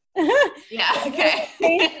it. Yeah. Okay.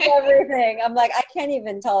 Everything. I'm like, I can't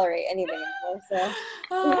even tolerate anything anymore. So.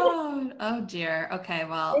 Oh dear. Okay.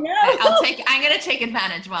 Well, I'm going to take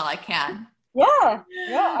advantage while I can. Yeah.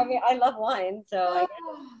 Yeah. I mean, I love wine. So.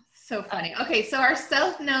 So funny. Okay. So our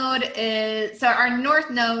south node our north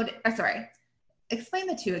node, explain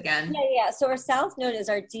the two again. Yeah. So our south node is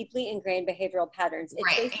our deeply ingrained behavioral patterns.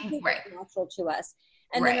 It's basically natural to us.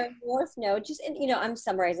 And then our north node, I'm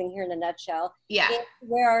summarizing here in a nutshell. Yeah. It's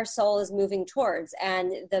where our soul is moving towards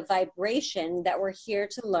and the vibration that we're here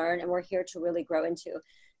to learn and we're here to really grow into.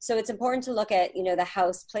 So it's important to look at, the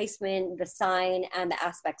house placement, the sign, and the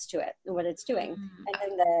aspects to it and what it's doing.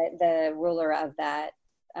 And then the ruler of that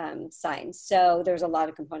sign. So there's a lot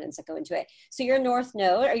of components that go into it. So your north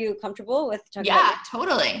node, are you comfortable with talking about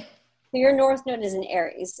totally. So your north node is in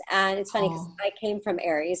Aries, and it's funny because I came from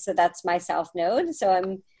Aries, so that's my south node. So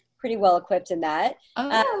I'm pretty well equipped in that.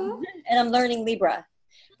 And I'm learning Libra,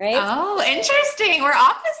 right? Oh, interesting. We're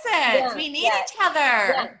opposites. We need each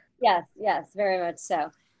other. Yes, very much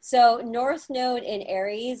so. So north node in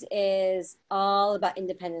Aries is all about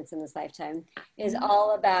independence in this lifetime, is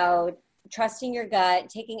all about trusting your gut,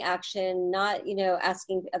 taking action, not,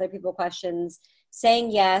 asking other people questions,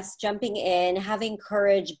 saying yes, jumping in, having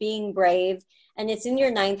courage, being brave. And it's in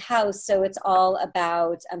your 9th house. So it's all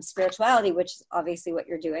about spirituality, which is obviously what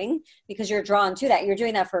you're doing because you're drawn to that. You're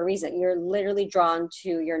doing that for a reason. You're literally drawn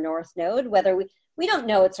to your north node, whether we don't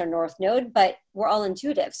know it's our north node, but we're all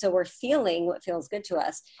intuitive. So we're feeling what feels good to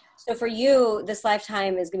us. So for you, this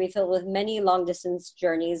lifetime is going to be filled with many long distance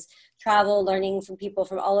journeys, travel, learning from people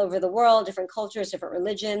from all over the world, different cultures, different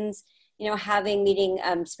religions, meeting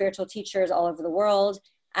spiritual teachers all over the world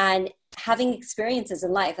and having experiences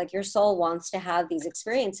in life. Like your soul wants to have these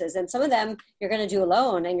experiences. And some of them you're going to do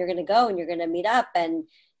alone and you're going to go and you're going to meet up and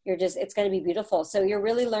it's going to be beautiful. So you're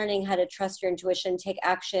really learning how to trust your intuition, take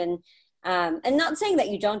action. And not saying that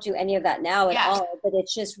you don't do any of that now at all, but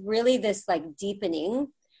it's just really this like deepening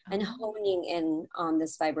and honing in on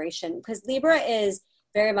this vibration because Libra is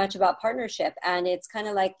very much about partnership. And it's kind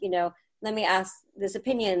of like, let me ask this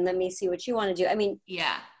opinion. Let me see what you want to do. I mean,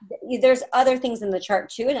 there's other things in the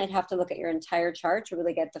chart too, and I'd have to look at your entire chart to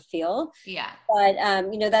really get the feel. Yeah. But,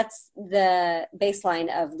 that's the baseline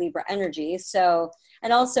of Libra energy. So,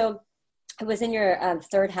 and also it was in your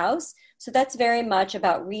 3rd house. So that's very much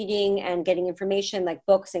about reading and getting information like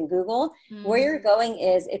books and Google. Where you're going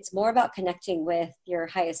is it's more about connecting with your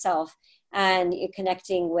highest self. And you're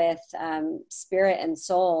connecting with spirit and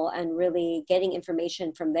soul and really getting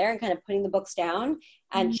information from there and kind of putting the books down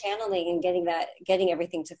and channeling and getting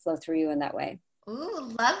everything to flow through you in that way.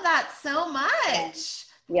 Ooh, love that so much.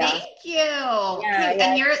 Yeah. Thank you.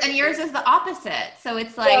 Yeah. And yours is the opposite. So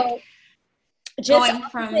it's like just going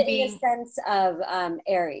from being in the sense of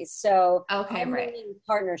Aries. So I'm learning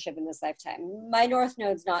partnership in this lifetime. My north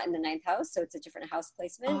node's not in the 9th house, so it's a different house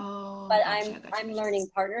placement. But I'm learning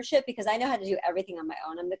partnership because I know how to do everything on my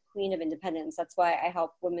own. I'm the queen of independence. That's why I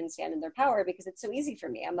help women stand in their power because it's so easy for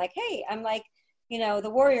me. I'm like, hey, the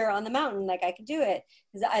warrior on the mountain. Like I could do it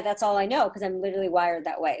because that's all I know because I'm literally wired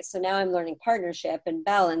that way. So now I'm learning partnership and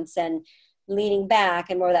balance and leaning back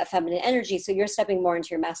and more of that feminine energy. So you're stepping more into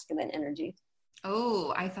your masculine energy.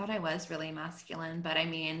 Oh, I thought I was really masculine, but I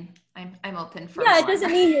mean, I'm open for more. It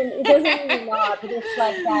doesn't mean you're not, but it's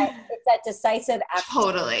like that. It's that decisive action.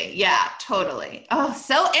 Totally, yeah, totally. Oh,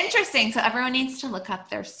 so interesting. So everyone needs to look up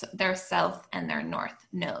their south and their north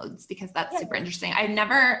nodes because that's super interesting. I've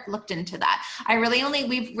never looked into that. I really only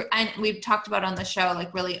we've talked about on the show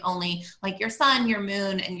like really only like your sun, your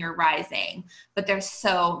moon, and your rising, but there's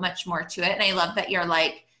so much more to it, and I love that you're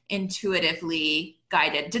like intuitively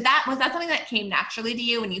guided. Was that something that came naturally to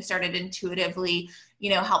you when you started intuitively,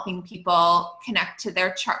 helping people connect to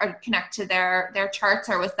their chart, connect to their charts,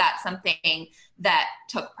 or was that something that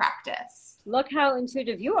took practice? Look how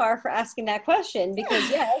intuitive you are for asking that question because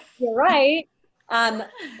yes, you're right.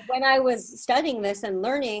 When I was studying this and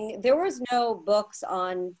learning, there was no books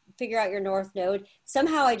on figure out your north node.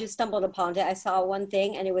 Somehow I just stumbled upon it. I saw one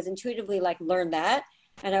thing and it was intuitively like, learn that.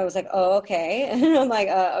 And I was like, oh, okay. And I'm like,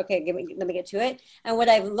 okay, let me get to it. And what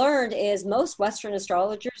I've learned is most Western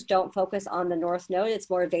astrologers don't focus on the North Node. It's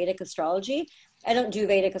more Vedic astrology. I don't do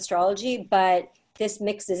Vedic astrology, but this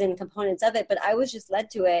mixes in components of it. But I was just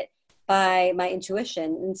led to it by my intuition.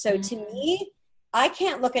 And so to me, I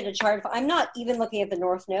can't look at a chart. I'm not even looking at the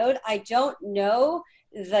North Node. I don't know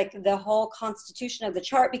like the whole constitution of the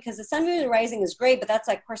chart, because the sun, moon, and rising is great, but that's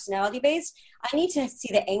like personality based. I need to see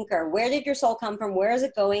the anchor. Where did your soul come from? Where is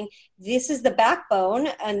it going? This is the backbone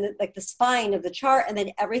and like the spine of the chart, and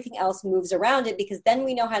then everything else moves around it, because then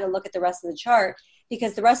we know how to look at the rest of the chart,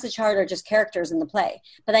 because the rest of the chart are just characters in the play.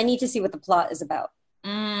 But I need to see what the plot is about.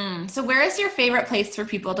 So where is your favorite place for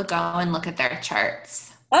people to go and look at their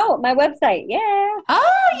charts? Oh, my website. Yeah.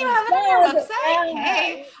 Oh, you have it on your website? Yeah.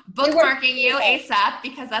 Hey, bookmarking you ASAP,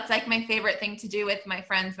 because that's like my favorite thing to do with my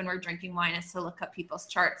friends when we're drinking wine, is to look up people's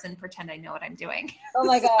charts and pretend I know what I'm doing. Oh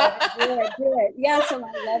my God. Do it. Yeah. So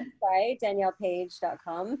my website,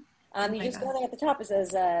 DaniellePage.com. You just go there at the top. It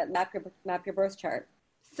says map your birth chart.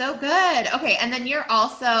 So good. Okay. And then you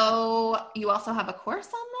also have a course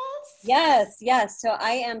on this? Yes. So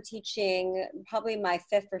I am teaching probably my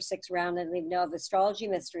 5th or 6th round, I don't even know, of Astrology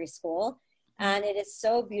Mystery School. And it is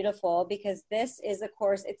so beautiful, because this is a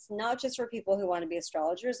course. It's not just for people who want to be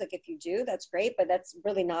astrologers. Like, if you do, that's great, but that's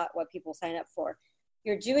really not what people sign up for.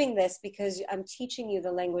 You're doing this because I'm teaching you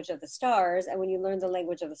the language of the stars. And when you learn the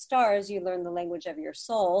language of the stars, you learn the language of your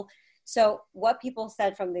soul. So what people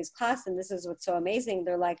said from these classes, and this is what's so amazing,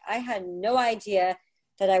 they're like, I had no idea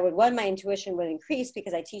that my intuition would increase,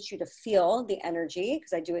 because I teach you to feel the energy,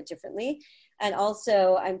 because I do it differently. And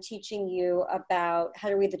also I'm teaching you about how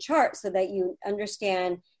to read the chart, so that you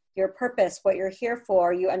understand your purpose, what you're here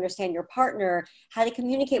for. You understand your partner, how to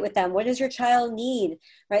communicate with them. What does your child need,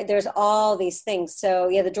 right? There's all these things. So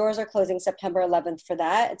yeah, the doors are closing September 11th for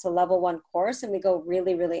that. It's a level 1 course, and we go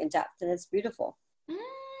really, really in depth, and it's beautiful.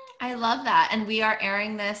 I love that. And we are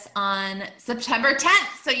airing this on September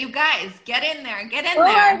 10th. So you guys, get in there. Oh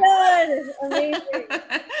my God. Amazing.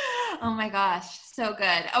 Oh my gosh. So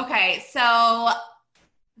good. Okay. So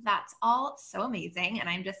that's all so amazing. And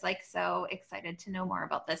I'm just like so excited to know more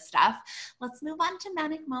about this stuff. Let's move on to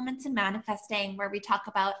manic moments and manifesting, where we talk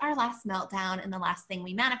about our last meltdown and the last thing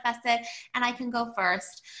we manifested. And I can go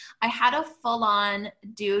first. I had a full-on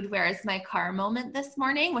dude, where's my car moment this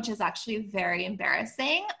morning, which is actually very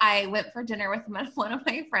embarrassing. I went for dinner with one of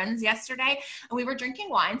my friends yesterday, and we were drinking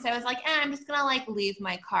wine. So I was like, I'm just going to like leave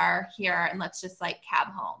my car here and let's just like cab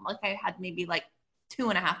home. Like, I had maybe like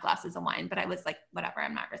 2.5 glasses of wine, but I was like, whatever,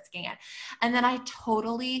 I'm not risking it. And then I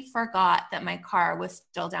totally forgot that my car was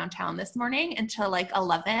still downtown this morning until like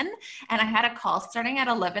 11. And I had a call starting at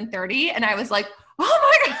 11:30, and I was like,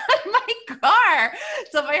 oh my God, my car.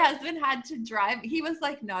 So my husband had to drive. He was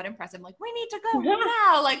like, not impressed. I'm like, we need to go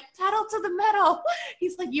now, like pedal to the metal.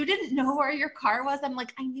 He's like, you didn't know where your car was? I'm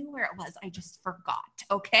like, I knew where it was. I just forgot.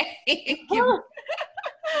 Okay.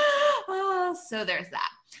 So there's that.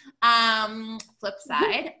 Flip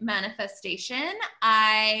side, manifestation.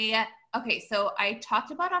 So I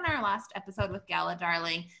talked about on our last episode with Gala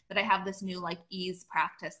Darling that I have this new like ease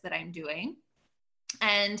practice that I'm doing.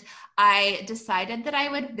 And I decided that I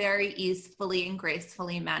would very easily and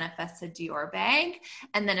gracefully manifest a Dior bag,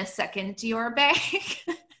 and then a second Dior bag.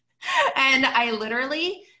 And I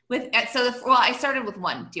literally I started with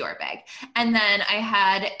one Dior bag, and then I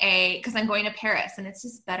had because I'm going to Paris, and it's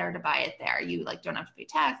just better to buy it there. You like don't have to pay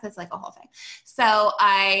tax. It's like a whole thing. So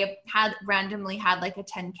I randomly had like a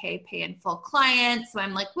 10K pay in full client. So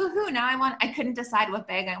I'm like, woohoo. Now I couldn't decide what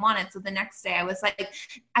bag I wanted. So the next day I was like,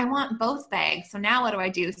 I want both bags. So now what do I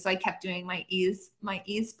do? So I kept doing my ease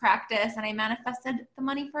practice, and I manifested the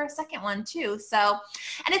money for a second one too. So,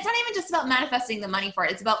 and it's not even just about manifesting the money for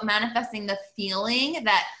it. It's about manifesting the feeling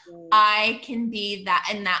that I can be that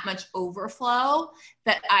in that much overflow,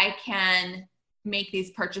 that I can make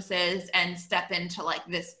these purchases and step into like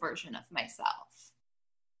this version of myself.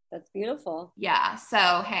 That's beautiful. Yeah.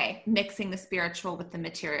 So, hey, mixing the spiritual with the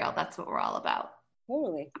material. That's what we're all about.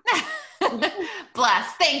 Totally.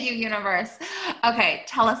 Bless. Thank you, universe. Okay.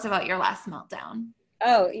 Tell us about your last meltdown.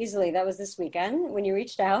 Oh, easily. That was this weekend when you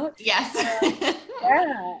reached out. Yes.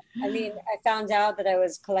 Yeah. I mean, I found out that I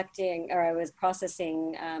was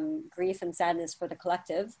processing grief and sadness for the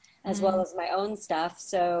collective, as well as my own stuff.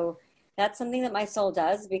 So that's something that my soul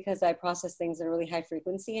does, because I process things at a really high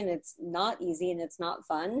frequency, and it's not easy and it's not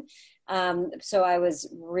fun. So I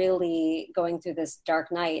was really going through this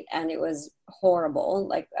dark night, and it was horrible.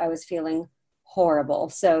 Like, I was feeling horrible.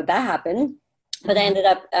 So that happened. But I ended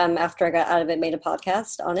up, after I got out of it, made a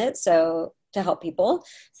podcast on it, so to help people.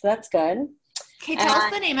 So that's good. Okay, tell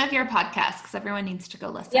us the name of your podcast, because everyone needs to go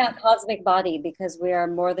listen. Yeah, Cosmic Body, because we are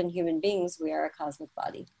more than human beings. We are a cosmic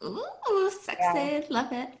body. Ooh, sexy. Yeah.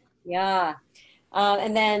 Love it. Yeah.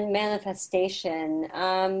 And then manifestation.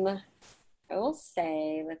 I will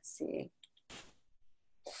say, let's see.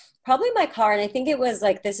 Probably my car. And I think it was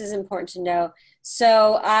like, this is important to know.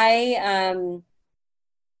 So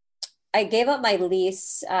I gave up my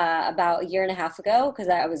lease about a year and a half ago because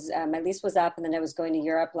I was my lease was up, and then I was going to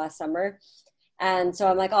Europe last summer. And so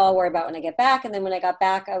I'm like, oh, I'll worry about it when I get back. And then when I got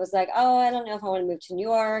back, I was like, oh, I don't know if I want to move to New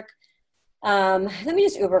York. Let me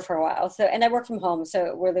just Uber for a while. So, and I work from home, so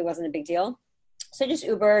it really wasn't a big deal. So I just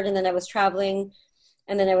Ubered, and then I was traveling,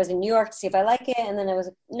 and then I was in New York to see if I like it. And then I was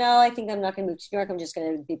like, no, I think I'm not going to move to New York. I'm just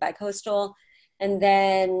going to be bi-coastal. And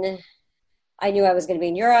then I knew I was going to be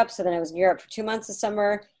in Europe. So then I was in Europe for 2 months this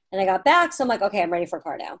summer, and I got back. So I'm like, okay, I'm ready for a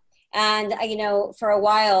car now. And for a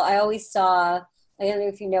while, I always saw, I don't know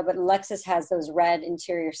if you know, but Lexus has those red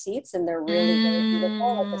interior seats, and they're really, really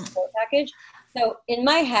beautiful, like the sport package. So in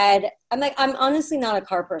my head, I'm like, I'm honestly not a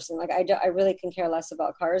car person. Like I really can care less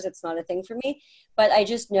about cars. It's not a thing for me. But I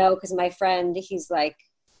just know because my friend, he's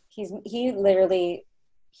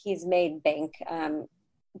made bank,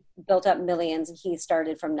 built up millions, and he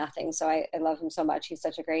started from nothing. So I love him so much. He's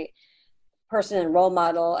such a great person and role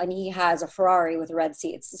model, and he has a Ferrari with red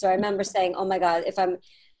seats. So I remember saying, oh my God, if I'm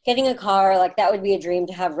getting a car, like that would be a dream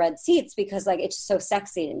to have red seats, because like it's so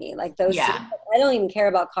sexy to me. Like those seats, I don't even care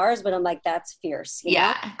about cars, but I'm like, that's fierce. You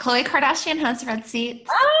know? Khloe Kardashian has red seats.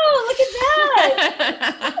 Oh, look at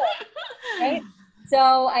that. Right?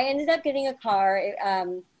 So I ended up getting a car. I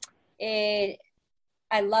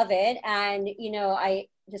love it. And, I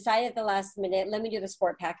decided at the last minute, let me do the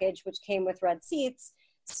sport package, which came with red seats.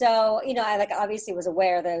 So, I obviously was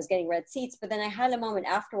aware that I was getting red seats, but then I had a moment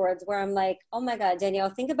afterwards where I'm like, oh my God,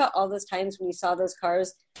 Danielle, think about all those times when you saw those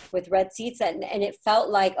cars with red seats and it felt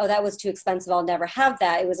like, oh, that was too expensive. I'll never have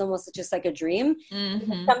that. It was almost just like a dream,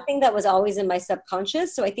 something that was always in my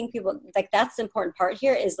subconscious. So I think people like, that's the important part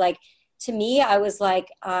here is like, to me, I was like,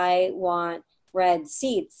 I want red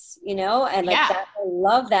seats, and like that, I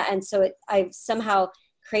love that. And so I've somehow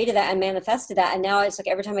created that and manifested that. And now it's like,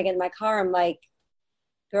 every time I get in my car, I'm like,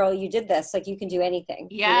 girl, you did this. Like you can do anything.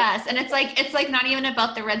 Yes. And it's like not even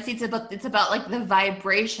about the red seats, it's about like the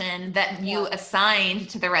vibration that you assigned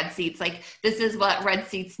to the red seats. Like this is what red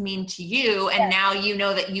seats mean to you. And now you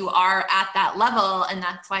know that you are at that level, and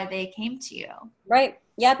that's why they came to you. Right.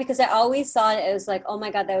 Yeah. Because I always thought it was like, oh my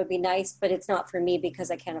God, that would be nice, but it's not for me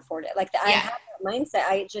because I can't afford it. Like I had that mindset.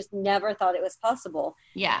 I just never thought it was possible.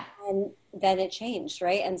 Yeah. And then it changed.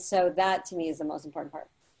 Right. And so that to me is the most important part.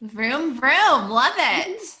 Vroom, vroom. Love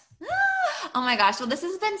it. Oh my gosh. Well, this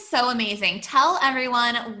has been so amazing. Tell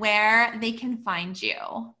everyone where they can find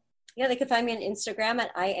you. Yeah, they can find me on Instagram at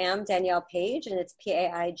I am Danielle Paige, and it's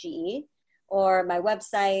Paige. Or my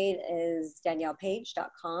website is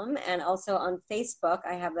daniellepage.com. And also on Facebook,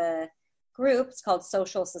 I have a group. It's called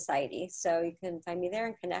Social Society. So you can find me there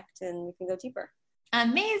and connect, and we can go deeper.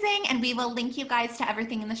 Amazing. And we will link you guys to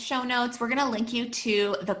everything in the show notes. We're going to link you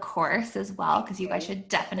to the course as well, because you guys should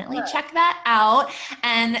definitely check that out.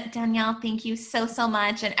 And Danielle, thank you so, so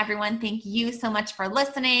much. And everyone, thank you so much for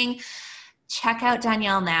listening. Check out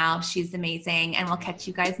Danielle now. She's amazing. And we'll catch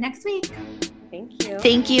you guys next week. Thank you.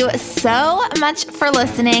 Thank you so much for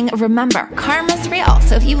listening. Remember, karma's real.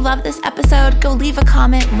 So if you love this episode, go leave a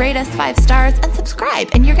comment, rate us 5 stars, and subscribe.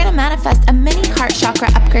 And you're going to manifest a mini heart chakra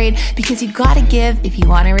upgrade, because you got to give if you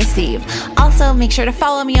want to receive. Also, make sure to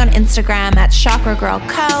follow me on Instagram at Chakra Girl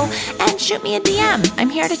Co. and shoot me a DM. I'm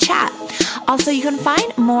here to chat. Also, you can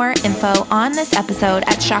find more info on this episode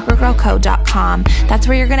at chakragirlco.com. That's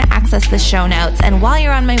where you're going to access the show notes. And while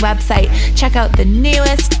you're on my website, check out the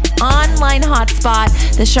newest online hotspot,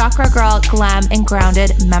 the Chakra Girl Glam and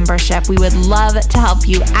Grounded membership. We would love to help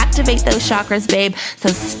you activate those chakras, babe. So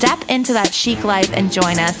step into that chic life and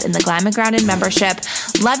join us in the Glam and Grounded membership.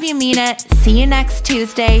 Love you, mean it. See you next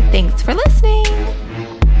Tuesday. Thanks for listening.